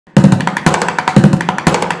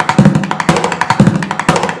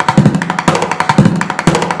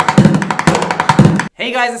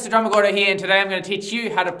Hey guys, it's the drummer Gordo here, and today I'm going to teach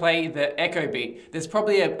you how to play the echo beat. There's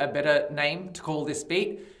probably a better name to call this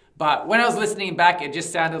beat, but when I was listening back, it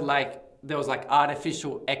just sounded like there was like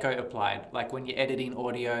artificial echo applied, like when you're editing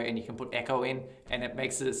audio and you can put echo in and it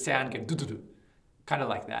makes the sound go do-do-do, kind of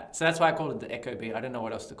like that. So that's why I called it the echo beat. I don't know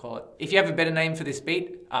what else to call it. If you have a better name for this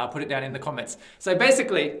beat, put it down in the comments. So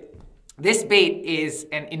basically, this beat is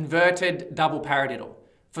an inverted double paradiddle.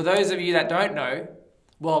 For those of you that don't know,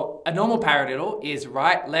 well, a normal paradiddle is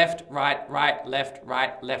right, left, right, right, left,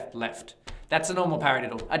 right, left, left. That's a normal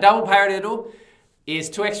paradiddle. A double paradiddle is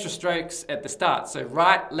 2 extra strokes at the start. So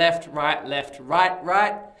right, left, right, left, right,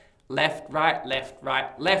 right, left, right, left,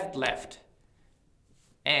 right, left, left.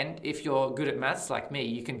 And if you're good at maths like me,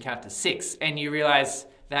 you can count to 6 and you realize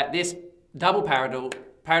that this double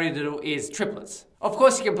paradiddle is triplets. Of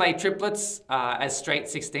course, you can play triplets as straight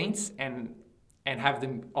 16ths and have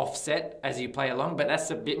them offset as you play along, but that's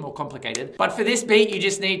a bit more complicated. But for this beat, you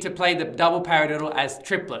just need to play the double paradiddle as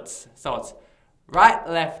triplets. So it's right,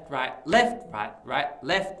 left, right, left, right, right,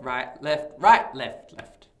 left, right, left, right, left,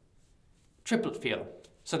 left. Triplet feel.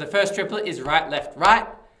 So the first triplet is right, left, right.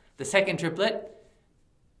 The second triplet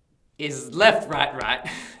is left, right, right.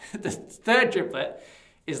 The third triplet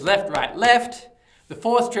is left, right, left. The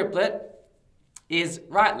fourth triplet is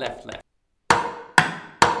right, left, left.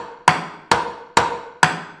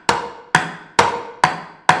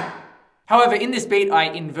 However, in this beat, I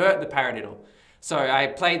invert the paradiddle. So I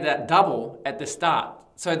play that double at the start.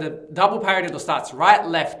 So the double paradiddle starts right,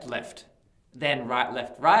 left, left, then right,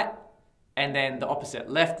 left, right, and then the opposite,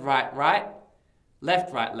 left, right, right,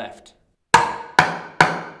 left, right, left.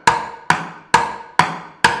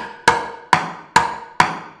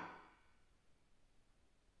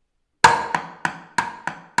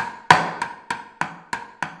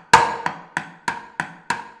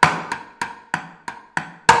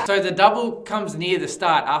 So the double comes near the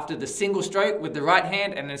start after the single stroke with the right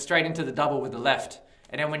hand and then straight into the double with the left.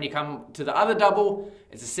 And then when you come to the other double,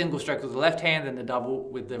 it's a single stroke with the left hand and the double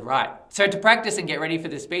with the right. So to practice and get ready for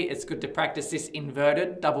this beat, it's good to practice this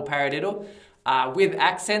inverted double paradiddle with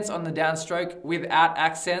accents on the downstroke, without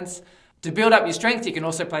accents. To build up your strength, you can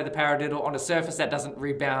also play the paradiddle on a surface that doesn't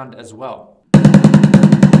rebound as well.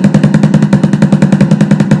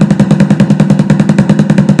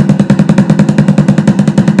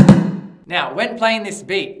 Now, when playing this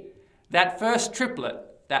beat, that first triplet,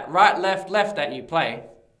 that right, left, left that you play,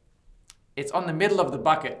 it's on the middle of the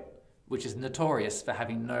bucket, which is notorious for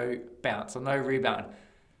having no bounce or no rebound.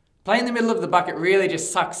 Playing the middle of the bucket really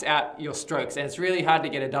just sucks out your strokes and it's really hard to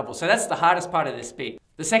get a double. So that's the hardest part of this beat.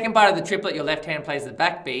 The second part of the triplet, your left hand plays the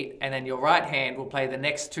back beat and then your right hand will play the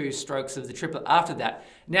next 2 strokes of the triplet after that.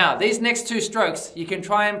 Now, these next 2 strokes, you can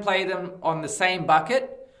try and play them on the same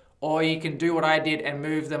bucket, or you can do what I did and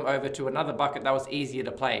move them over to another bucket that was easier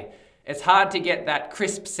to play. It's hard to get that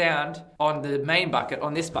crisp sound on the main bucket,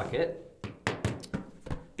 on this bucket.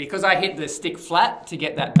 Because I hit the stick flat to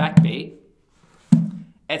get that backbeat,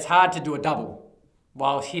 it's hard to do a double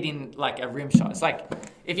while hitting like a rim shot. It's like,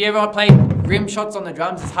 if you ever play rim shots on the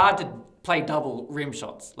drums, it's hard to play double rim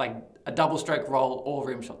shots, like a double stroke roll or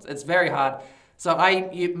rim shots. It's very hard. So I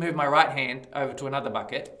move my right hand over to another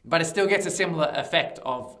bucket, but it still gets a similar effect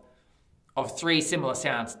of 3 similar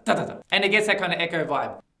sounds. Da, da, da. And it gets that kind of echo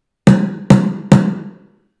vibe.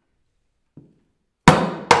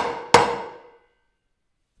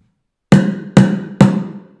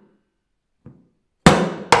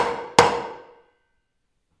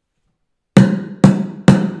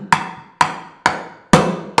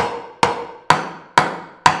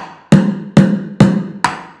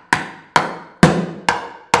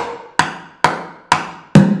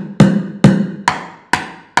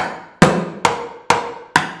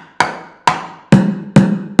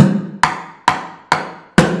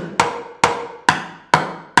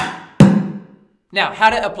 Now, how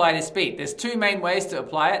to apply this beat? There's 2 main ways to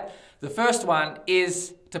apply it. The first one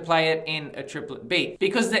is to play it in a triplet beat.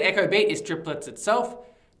 Because the echo beat is triplets itself,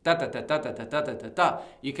 da da da da da da da da da da,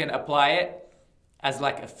 you can apply it as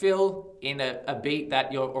like a fill in a beat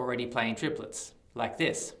that you're already playing triplets, like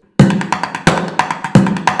this.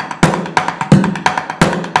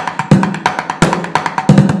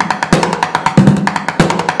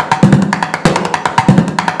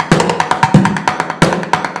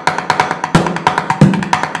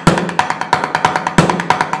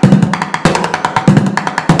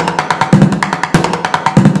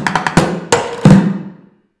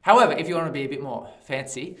 However, if you want to be a bit more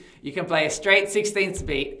fancy, you can play a straight 16th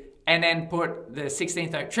beat and then put the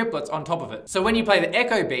 16th note triplets on top of it. So when you play the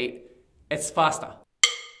echo beat, it's faster.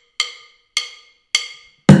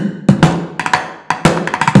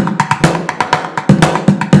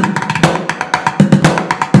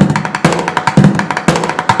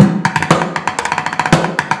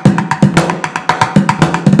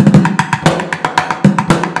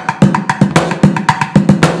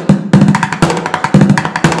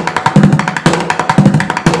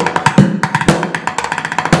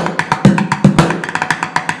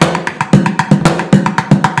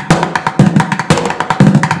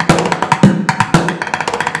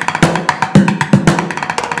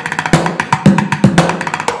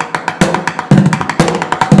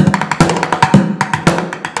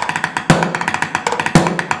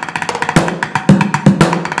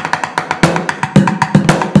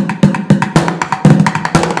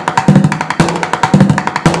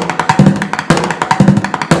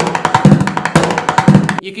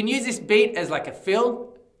 You can use this beat as like a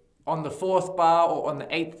fill on the 4th bar or on the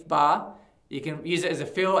 8th bar. You can use it as a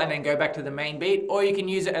fill and then go back to the main beat, or you can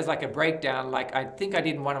use it as like a breakdown, like I think I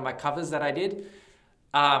did in one of my covers that I did,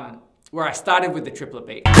 where I started with the triplet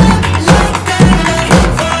beat.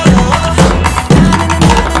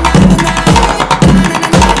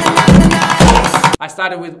 I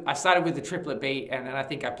started with the triplet beat, and then I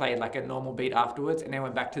think I played like a normal beat afterwards, and then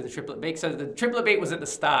went back to the triplet beat. So the triplet beat was at the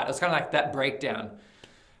start. It was kind of like that breakdown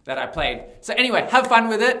that I played. So anyway, have fun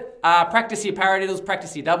with it. Practice your paradiddles,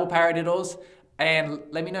 practice your double paradiddles, and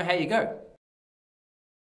let me know how you go.